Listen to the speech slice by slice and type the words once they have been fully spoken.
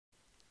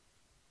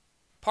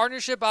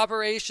Partnership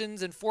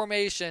operations and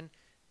formation,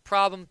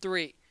 problem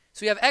 3.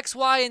 So we have X,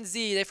 Y, and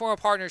Z. They form a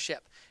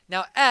partnership.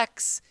 Now,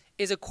 X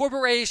is a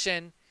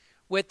corporation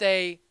with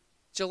a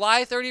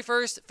July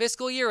 31st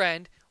fiscal year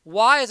end.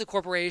 Y is a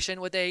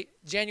corporation with a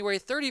January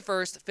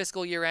 31st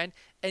fiscal year end.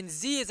 And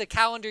Z is a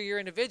calendar year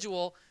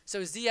individual,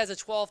 so Z has a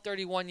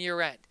 12/31 year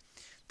end.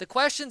 The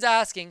question's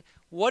asking,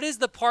 what is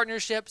the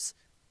partnership's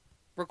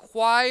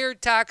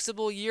required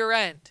taxable year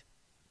end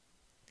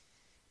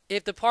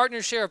if the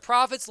partner's share of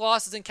profits,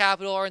 losses, and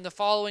capital are in the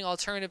following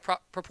alternative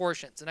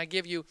proportions? And I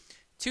give you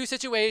 2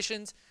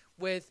 situations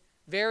with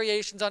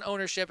variations on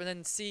ownership, and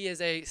then C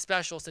is a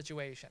special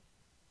situation.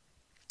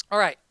 All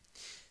right,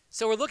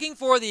 so we're looking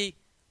for the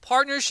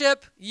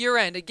partnership year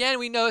end. Again,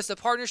 we know it's a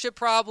partnership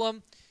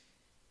problem,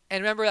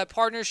 and remember that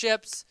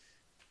partnerships,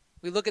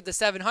 we look at the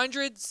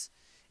 700s.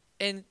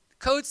 In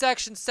Code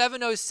Section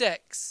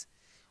 706,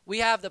 we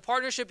have the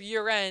partnership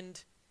year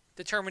end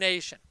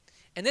determination,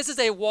 and this is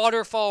a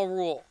waterfall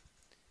rule.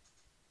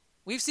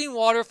 We've seen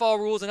waterfall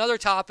rules in other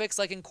topics,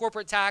 like in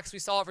corporate tax, we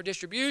saw it for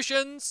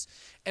distributions,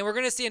 and we're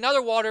going to see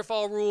another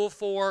waterfall rule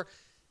for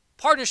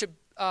partnership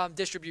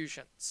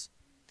distributions.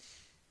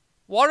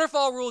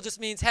 Waterfall rule just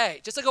means,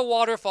 hey, just like a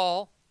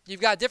waterfall,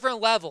 you've got different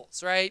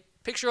levels, right?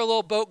 Picture a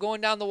little boat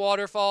going down the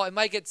waterfall. It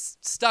might get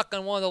stuck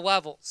on one of the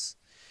levels.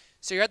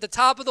 So you're at the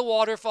top of the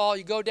waterfall,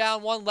 you go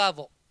down one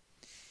level.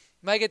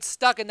 You might get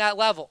stuck in that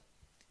level.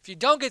 If you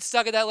don't get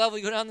stuck at that level,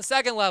 you go down the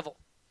second level.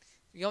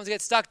 If you don't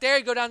get stuck there,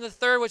 you go down to the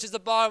third, which is the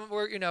bottom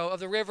where, of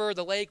the river,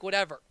 the lake,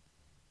 whatever.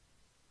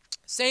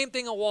 Same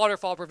thing, a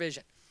waterfall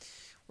provision.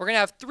 We're going to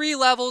have 3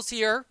 levels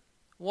here,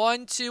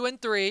 1, 2,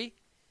 and 3.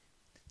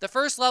 The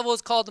first level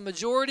is called the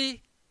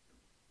majority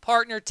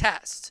partner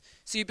test.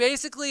 So you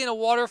basically, in a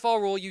waterfall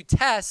rule, you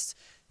test,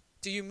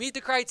 do you meet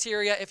the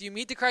criteria? If you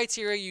meet the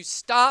criteria, you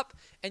stop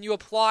and you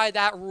apply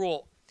that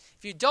rule.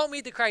 If you don't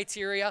meet the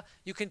criteria,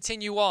 you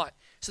continue on.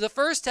 So the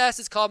first test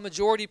is called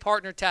majority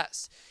partner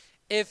test.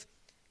 If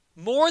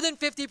more than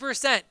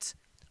 50%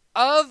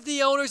 of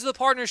the owners of the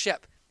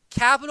partnership,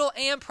 capital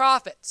and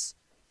profits,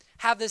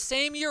 have the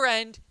same year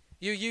end,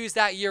 you use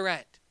that year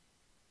end.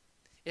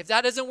 If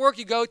that doesn't work,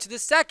 you go to the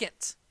second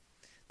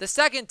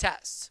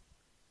test.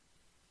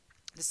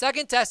 The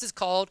second test is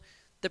called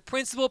the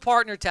principal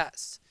partner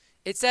test.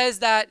 It says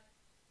that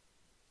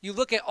you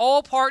look at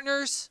all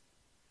partners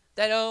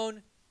that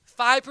own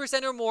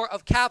 5% or more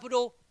of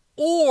capital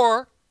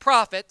or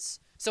profits.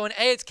 So in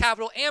A, it's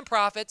capital and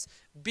profits.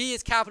 B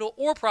is capital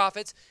or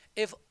profits.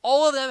 If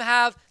all of them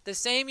have the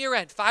same year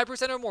end,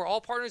 5% or more,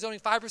 all partners owning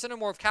 5% or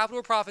more of capital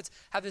or profits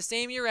have the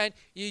same year end,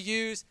 you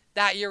use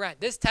that year end.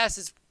 This test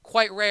is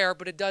quite rare,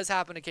 but it does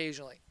happen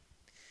occasionally.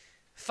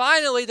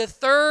 Finally, the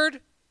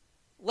third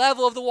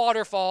level of the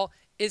waterfall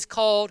is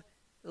called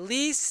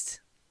least,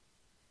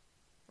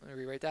 let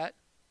me rewrite that,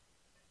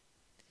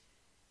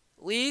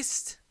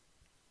 least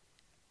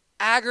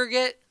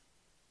aggregate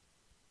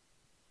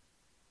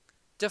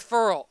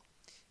deferral.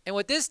 And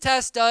what this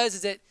test does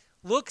is it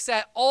looks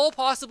at all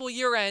possible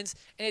year ends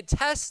and it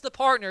tests the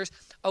partners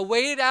a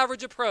weighted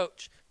average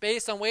approach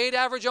based on weighted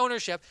average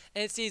ownership,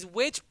 and it sees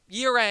which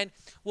year end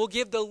will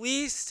give the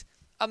least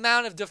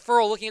amount of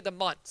deferral looking at the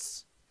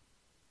months.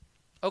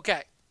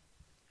 Okay,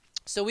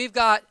 so we've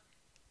got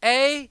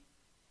A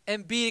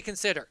and B to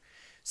consider.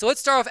 So let's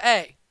start with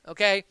A,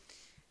 okay?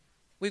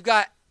 We've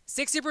got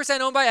 60%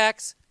 owned by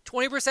X,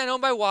 20%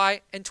 owned by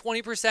Y, and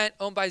 20%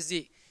 owned by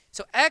Z.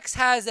 So X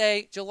has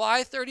a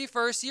July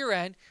 31st year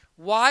end,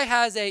 Y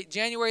has a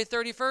January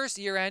 31st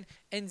year end,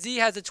 and Z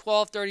has a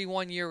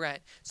 12/31 year end.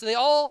 So they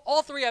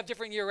all 3 have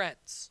different year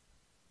ends.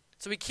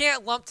 So we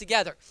can't lump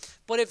together.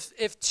 But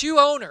if 2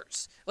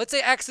 owners, let's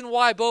say X and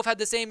Y both had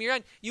the same year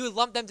end, you would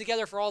lump them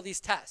together for all these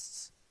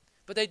tests.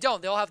 But they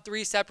don't. They all have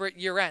 3 separate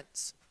year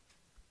ends.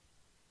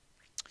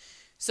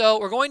 So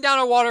we're going down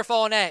our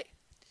waterfall in A.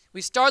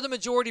 We start the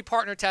majority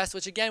partner test,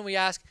 which again we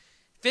ask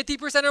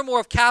 50% or more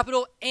of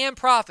capital and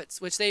profits,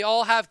 which they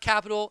all have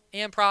capital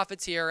and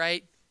profits here,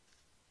 right?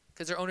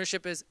 Because their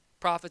ownership is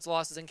profits,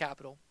 losses, and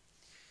capital.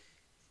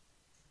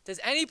 Does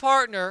any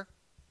partner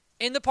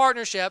in the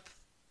partnership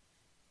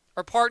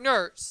or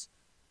partners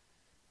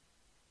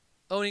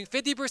owning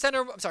 50%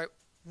 or,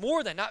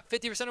 more than, not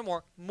 50%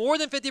 or more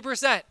than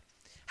 50%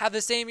 have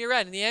the same year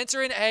end? And the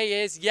answer in A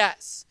is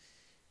yes,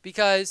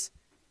 because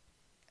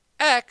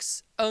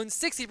X owns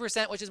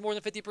 60%, which is more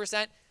than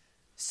 50%.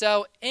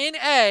 So in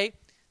A,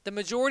 the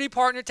majority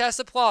partner test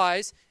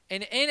applies,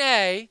 and in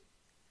A,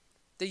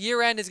 the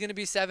year end is going to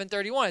be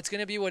 7/31. It's going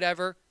to be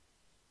whatever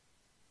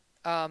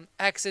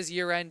X's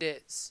year end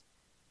is.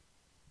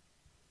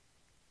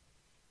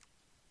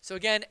 So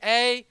again,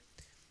 A,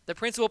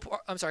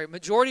 the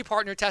majority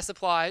partner test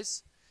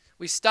applies.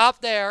 We stop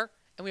there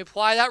and we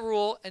apply that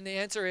rule, and the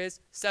answer is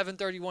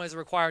 7/31 is the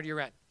required year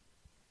end.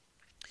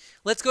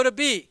 Let's go to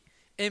B.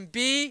 In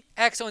B,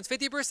 X owns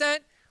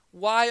 50%,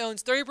 Y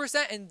owns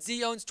 30%, and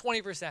Z owns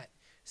 20%.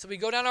 So we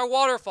go down our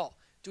waterfall.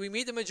 Do we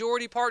meet the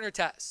majority partner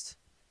test?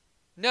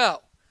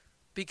 No,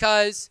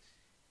 because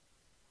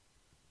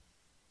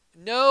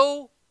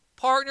no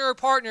partner or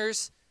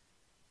partners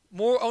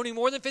owning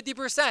more than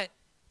 50%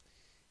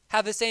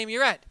 have the same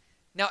year end.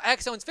 Now,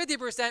 X owns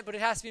 50%, but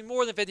it has to be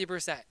more than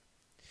 50%.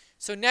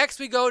 So next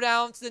we go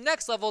down to the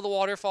next level of the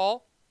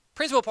waterfall,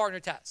 principal partner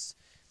tests.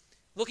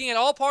 Looking at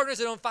all partners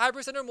that own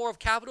 5% or more of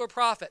capital or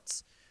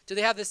profits. Do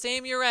they have the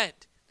same year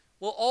end?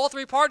 Well, all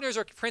three partners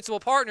are principal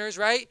partners,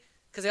 right?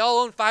 Because they all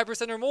own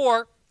 5% or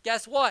more.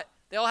 Guess what?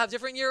 They all have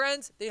different year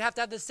ends. They have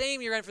to have the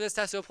same year end for this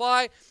test to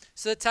apply.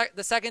 So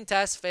the second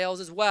test fails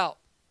as well.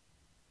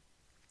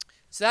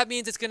 So that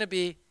means it's going to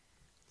be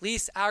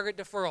least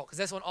aggregate deferral, because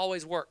this one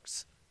always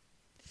works.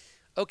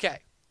 Okay,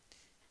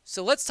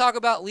 so let's talk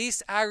about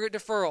least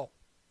aggregate deferral.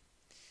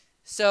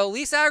 So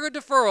least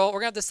aggregate deferral,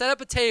 we're going to have to set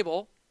up a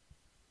table,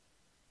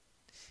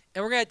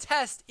 and we're going to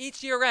test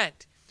each year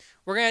end.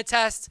 We're going to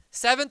test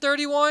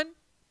 7/31,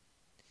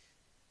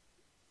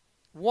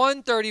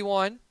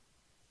 1/31,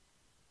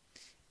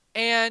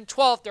 and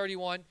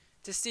 12/31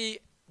 to see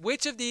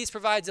which of these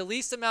provides the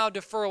least amount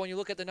of deferral when you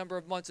look at the number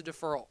of months of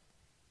deferral.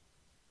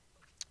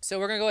 So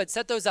we're going to go ahead and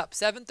set those up.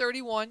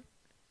 7/31,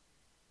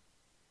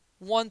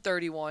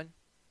 1/31,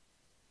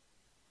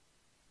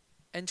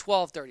 and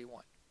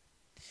 12/31.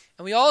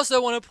 And we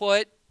also want to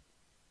put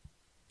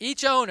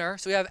each owner,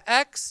 so we have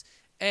X,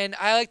 and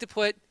I like to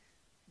put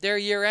their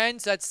year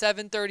end, so that's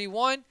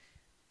 7/31.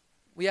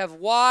 We have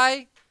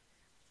Y,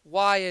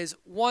 Y is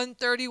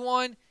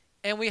 1/31,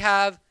 and we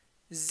have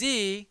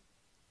Z,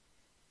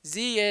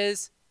 Z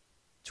is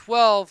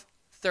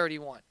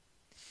 12/31.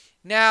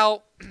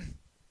 Now,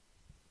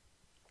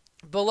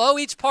 below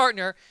each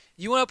partner,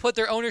 you want to put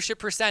their ownership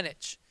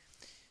percentage.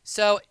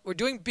 So we're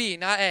doing B,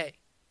 not A.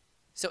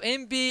 So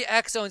in B,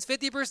 X owns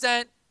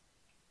 50%.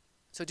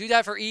 So do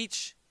that for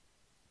each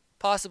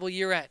possible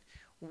year end.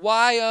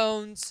 Y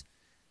owns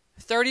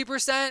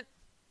 30%.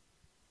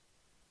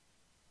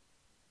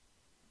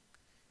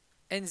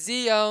 And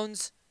Z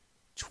owns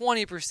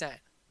 20%.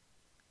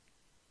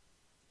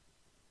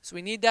 So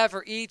we need that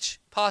for each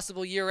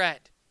possible year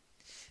end.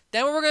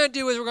 Then what we're going to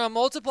do is we're going to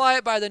multiply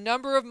it by the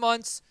number of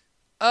months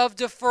of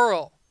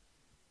deferral.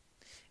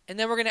 And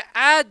then we're going to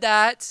add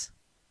that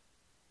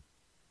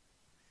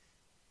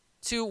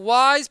to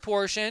Y's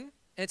portion.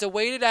 And it's a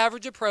weighted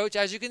average approach,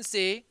 as you can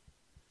see.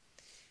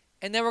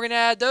 And then we're going to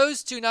add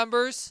those two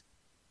numbers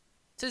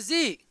to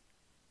Z.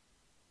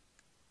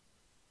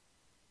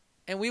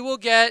 And we will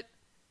get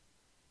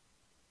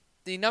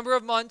the number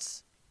of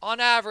months on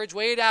average,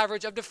 weighted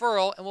average of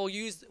deferral, and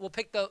we'll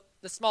pick the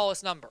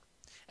smallest number.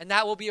 And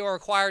that will be our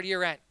required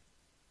year end.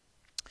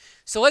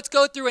 So let's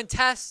go through and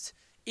test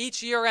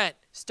each year end,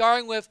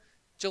 starting with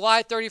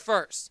July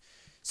 31st.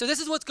 So this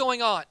is what's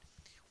going on.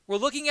 We're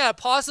looking at a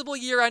possible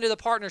year end of the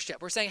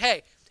partnership. We're saying,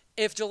 hey,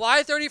 if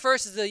July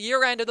 31st is the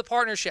year end of the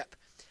partnership,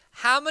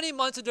 how many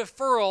months of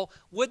deferral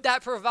would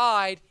that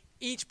provide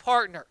each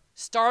partner?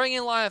 Starting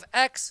in line of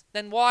X,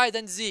 then Y,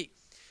 then Z.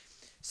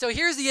 So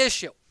here's the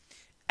issue.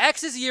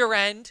 X's year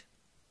end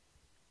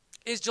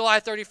is July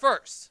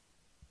 31st.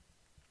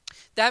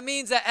 That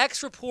means that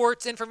X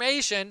reports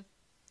information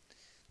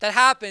that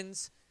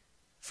happens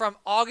from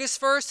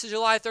August 1st to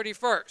July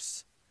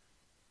 31st.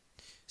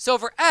 So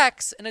for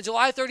X in a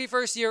July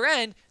 31st year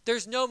end,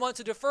 there's no months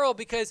of deferral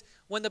because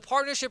when the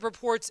partnership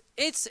reports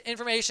its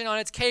information on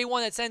its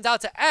K1 that sends out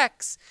to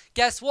X,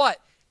 guess what?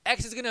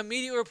 X is going to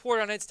immediately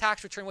report on its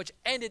tax return, which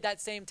ended that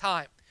same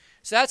time.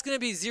 So that's going to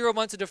be 0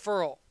 months of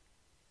deferral.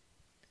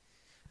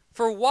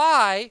 For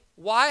Y,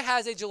 Y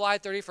has a July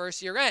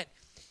 31st year end.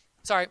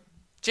 Sorry,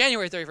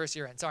 January 31st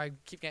year end. Sorry, I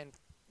keep getting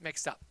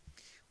mixed up.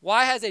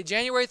 Y has a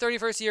January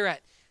 31st year end.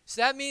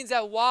 So that means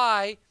that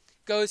Y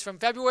goes from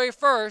February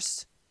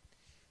 1st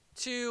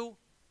to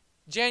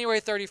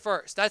January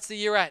 31st. That's the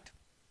year end.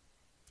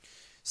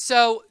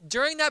 So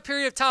during that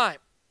period of time,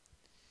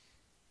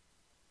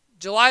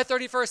 July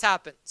 31st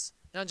happens.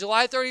 Now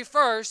July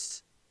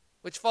 31st,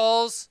 which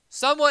falls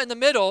somewhat in the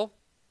middle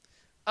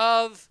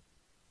of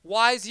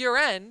Y's year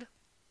end,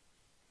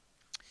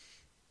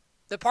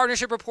 the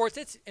partnership reports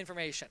its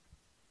information.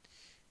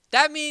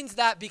 That means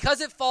that because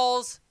it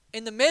falls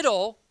in the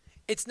middle,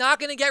 it's not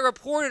going to get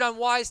reported on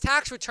Y's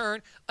tax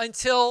return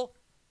until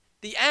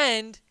the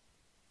end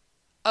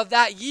of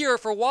that year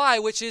for Y,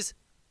 which is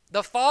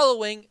the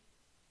following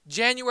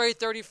January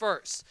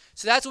 31st.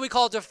 So that's what we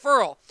call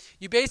deferral.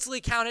 You basically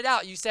count it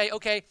out. You say,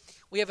 okay,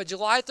 we have a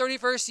July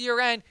 31st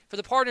year end for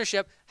the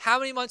partnership. How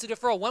many months of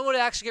deferral? When would it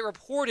actually get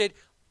reported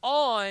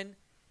on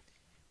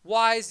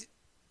Y's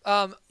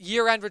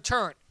year end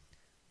return?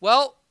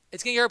 Well,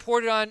 it's going to get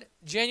reported on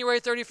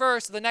January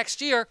 31st of the next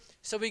year.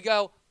 So we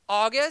go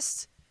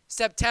August,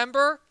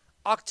 September,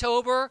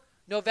 October,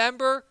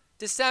 November,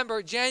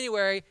 December,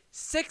 January,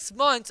 6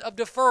 months of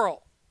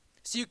deferral.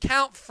 So you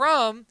count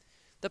from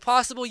the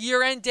possible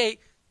year-end date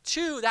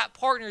to that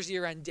partner's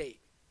year-end date.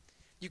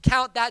 You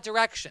count that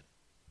direction.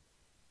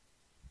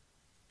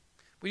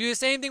 We do the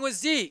same thing with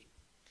Z.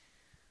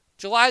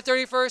 July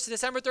 31st to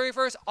December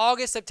 31st,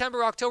 August,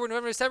 September, October,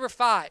 November, December,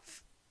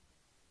 5.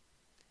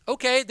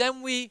 Okay,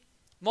 then we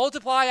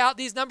multiply out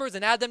these numbers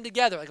and add them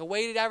together like a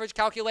weighted average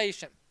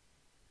calculation.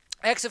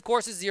 X, of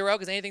course, is 0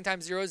 because anything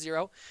times 0 is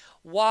 0.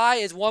 Y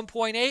is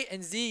 1.8,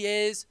 and Z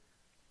is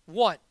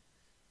 1.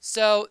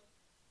 So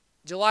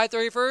July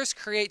 31st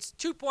creates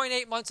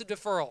 2.8 months of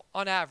deferral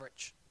on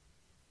average.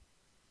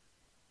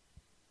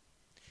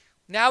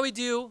 Now we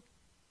do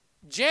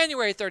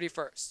January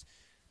 31st.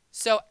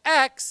 So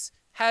X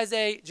has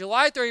a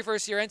July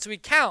 31st year end, so we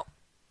count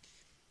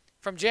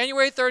from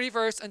January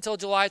 31st until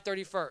July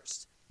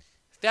 31st.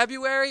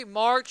 February,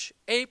 March,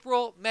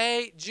 April,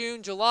 May,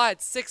 June, July.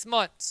 It's 6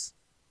 months.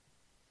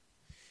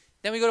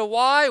 Then we go to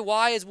Y.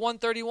 Y is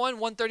 131.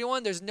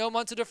 131, there's no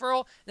months of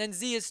deferral. And then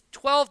Z is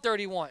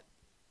 1231.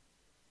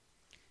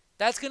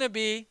 That's going to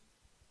be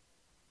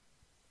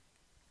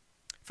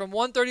from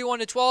 131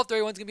 to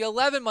 1231 is going to be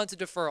 11 months of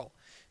deferral.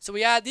 So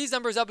we add these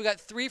numbers up. We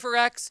got 3 for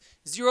X,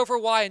 0 for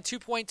Y, and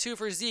 2.2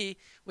 for Z.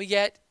 We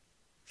get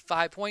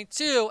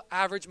 5.2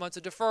 average months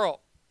of deferral.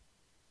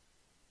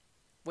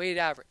 Weighted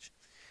average.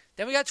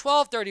 Then we got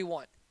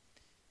 1231.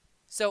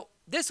 So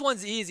this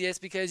one's the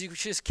easiest because you can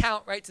just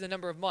count right to the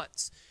number of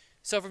months.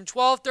 So from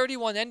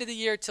 1231, end of the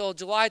year, till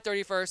July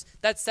 31st,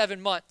 that's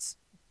 7 months.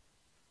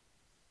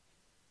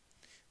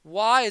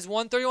 Y is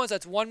 131, so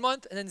that's 1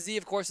 month, and then Z,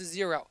 of course, is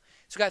 0.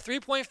 So we got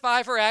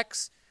 3.5 for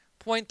X,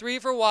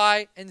 0.3 for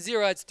Y, and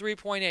 0, that's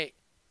 3.8.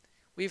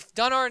 We've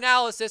done our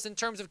analysis in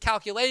terms of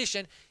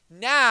calculation.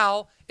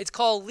 Now it's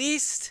called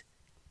least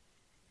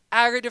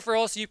aggregate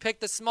deferral, so you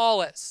pick the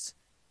smallest.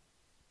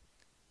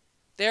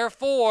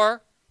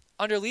 Therefore,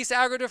 under least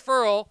aggregate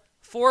deferral,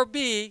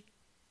 4B,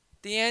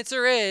 the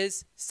answer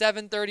is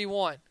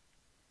 7/31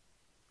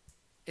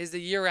 is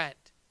the year end.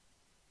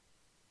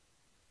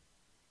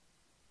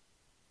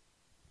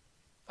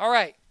 All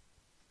right.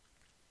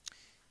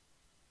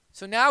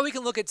 So now we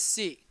can look at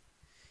C.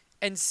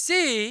 And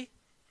C,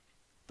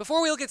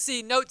 before we look at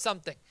C, note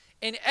something.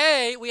 In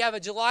A, we have a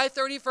July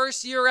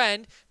 31st year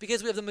end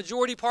because we have the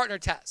majority partner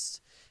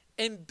test.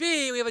 In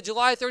B, we have a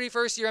July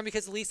 31st year end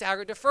because of the least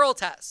aggregate deferral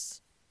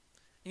tests.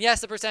 And yes,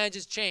 the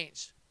percentages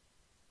changed.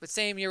 But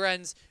same year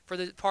ends for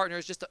the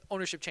partners, just the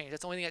ownership change.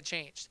 That's the only thing that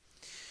changed.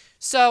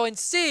 So in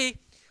C,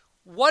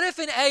 what if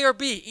in A or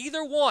B,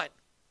 either one,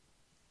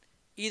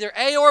 either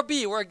A or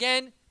B, where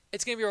again,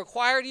 it's going to be a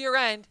required year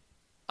end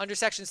under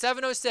Section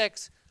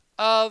 706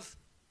 of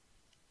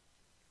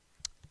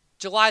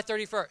July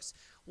 31st.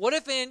 What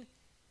if in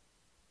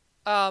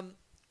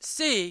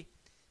C,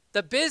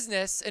 the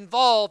business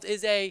involved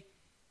is a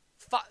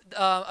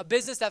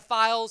business that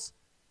files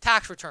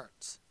tax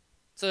returns?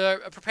 So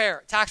a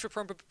preparer, tax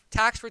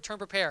return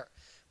preparer.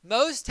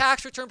 Most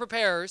tax return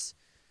preparers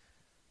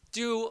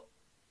do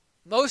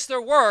most of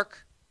their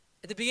work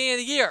at the beginning of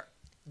the year.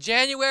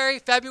 January,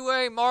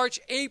 February, March,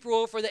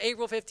 April for the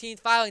April 15th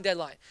filing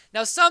deadline.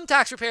 Now, some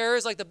tax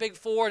preparers, like the Big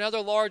Four and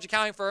other large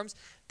accounting firms,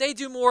 they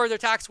do more of their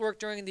tax work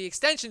during the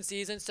extension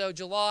season, so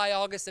July,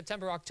 August,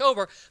 September,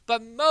 October.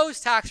 But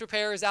most tax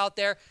preparers out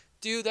there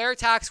do their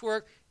tax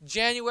work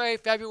January,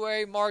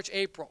 February, March,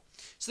 April.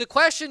 So the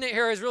question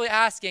here is really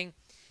asking,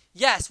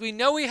 yes, we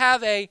know we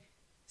have a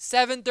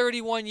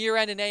 7/31 year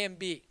end in A and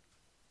B.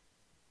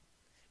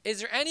 Is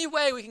there any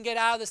way we can get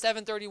out of the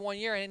 7/31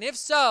 year end? And if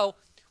so,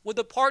 would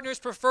the partners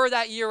prefer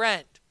that year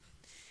end?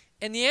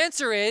 And the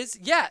answer is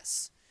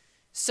yes.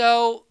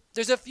 So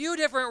there's a few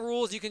different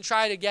rules you can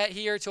try to get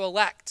here to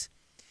elect.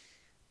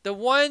 The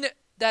one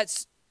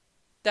that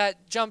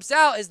jumps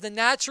out is the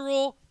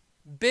natural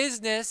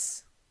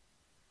business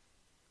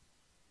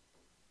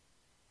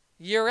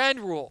year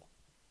end rule.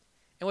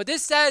 And what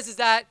this says is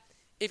that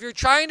if you're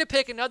trying to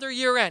pick another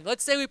year end,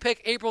 let's say we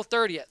pick April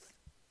 30th.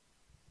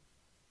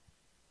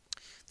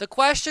 The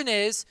question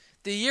is,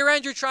 the year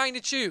end you're trying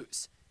to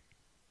choose,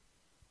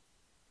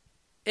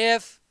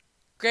 if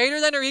greater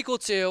than or equal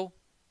to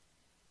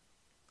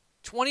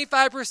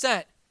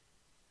 25%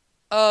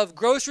 of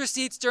gross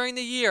receipts during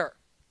the year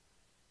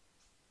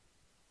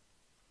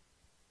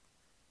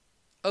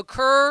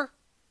occur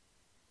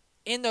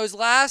in those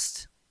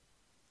last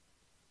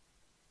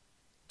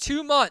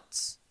 2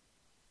 months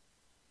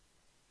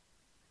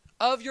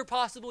of your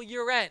possible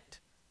year end,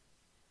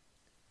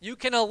 you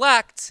can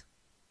elect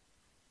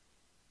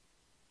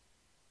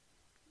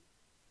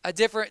a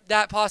different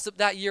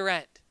that year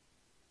end.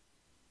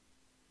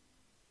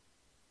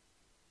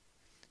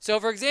 So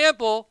for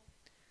example,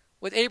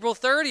 with April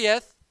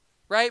 30th,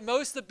 right,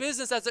 most of the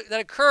business that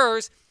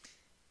occurs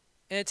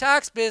in a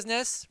tax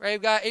business, right,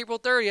 we've got April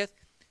 30th,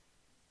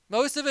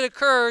 most of it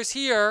occurs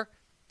here.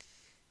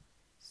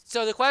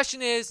 So the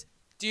question is,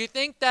 do you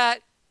think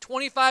that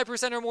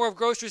 25% or more of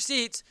gross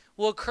receipts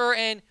will occur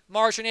in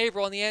March and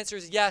April? And the answer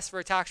is yes for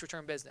a tax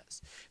return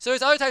business. So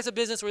there's other types of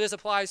business where this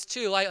applies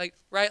too, like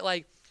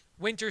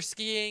winter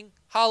skiing,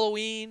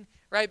 Halloween,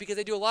 right, because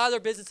they do a lot of their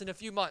business in a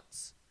few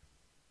months.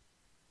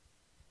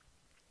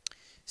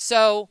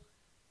 So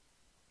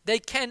they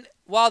can,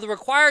 while the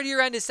required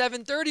year end is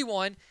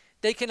 7/31,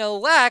 they can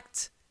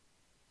elect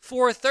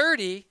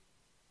 4/30,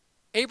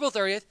 April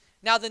 30th.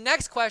 Now the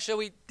next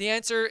question, the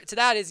answer to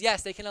that is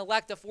yes, they can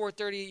elect a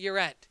 4/30 year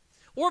end.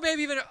 Or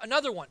maybe even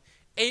another one,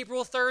 March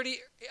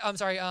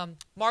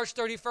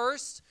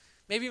 31st,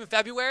 maybe even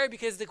February,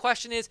 because the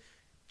question is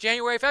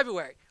January,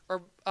 February.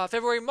 or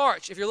February,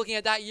 March, if you're looking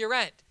at that year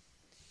end.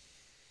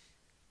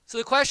 So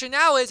the question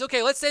now is,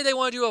 okay, let's say they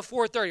want to do a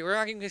 4/30. We're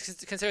not going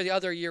to consider the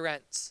other year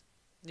ends,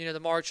 the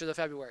March or the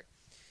February.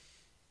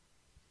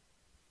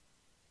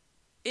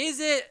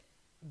 Is it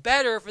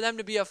better for them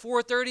to be a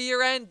 4/30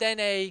 year end than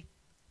a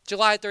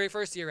July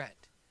 31st year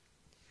end?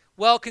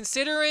 Well,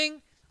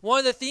 considering one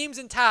of the themes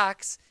in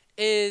tax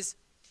is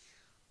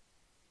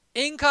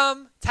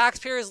income,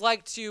 taxpayers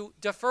like to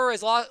defer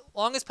as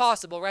long as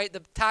possible, right?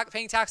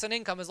 Paying tax on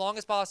income as long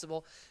as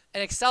possible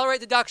and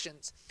accelerate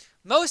deductions.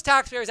 Most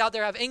taxpayers out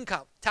there have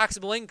income,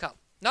 taxable income.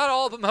 Not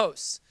all, but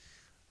most.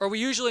 Or we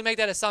usually make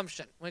that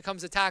assumption when it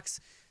comes to tax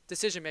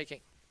decision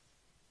making.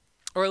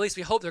 Or at least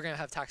we hope they're going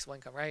to have taxable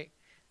income, right?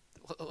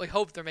 We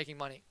hope they're making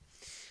money.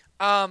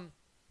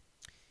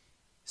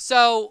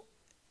 So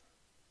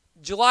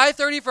July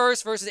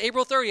 31st versus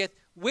April 30th,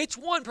 which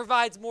one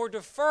provides more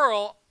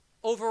deferral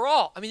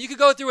overall? I mean, you could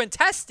go through and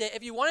test it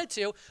if you wanted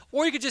to,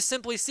 or you could just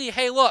simply see,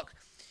 hey, look,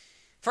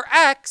 for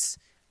X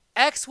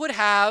would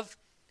have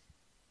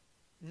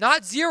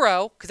not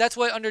 0, because that's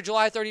what under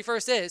July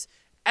 31st is.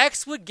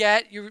 X would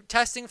get, you're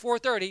testing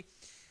 4/30,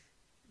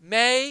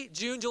 May,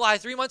 June, July,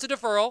 3 months of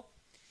deferral.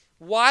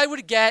 Y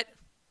would get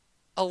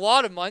a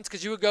lot of months,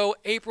 because you would go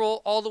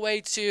April all the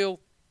way to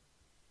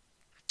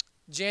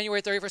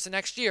January 31st of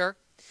next year.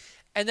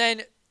 And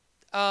then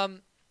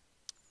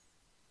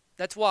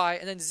that's Y.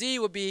 And then Z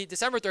would be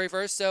December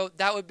 31st, so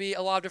that would be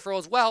a lot of deferral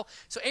as well.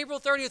 So April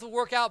 30th would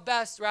work out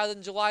best rather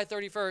than July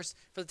 31st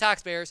for the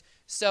taxpayers.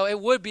 So it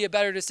would be a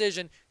better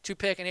decision to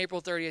pick an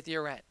April 30th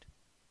year end.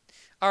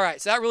 All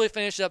right, so that really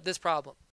finished up this problem.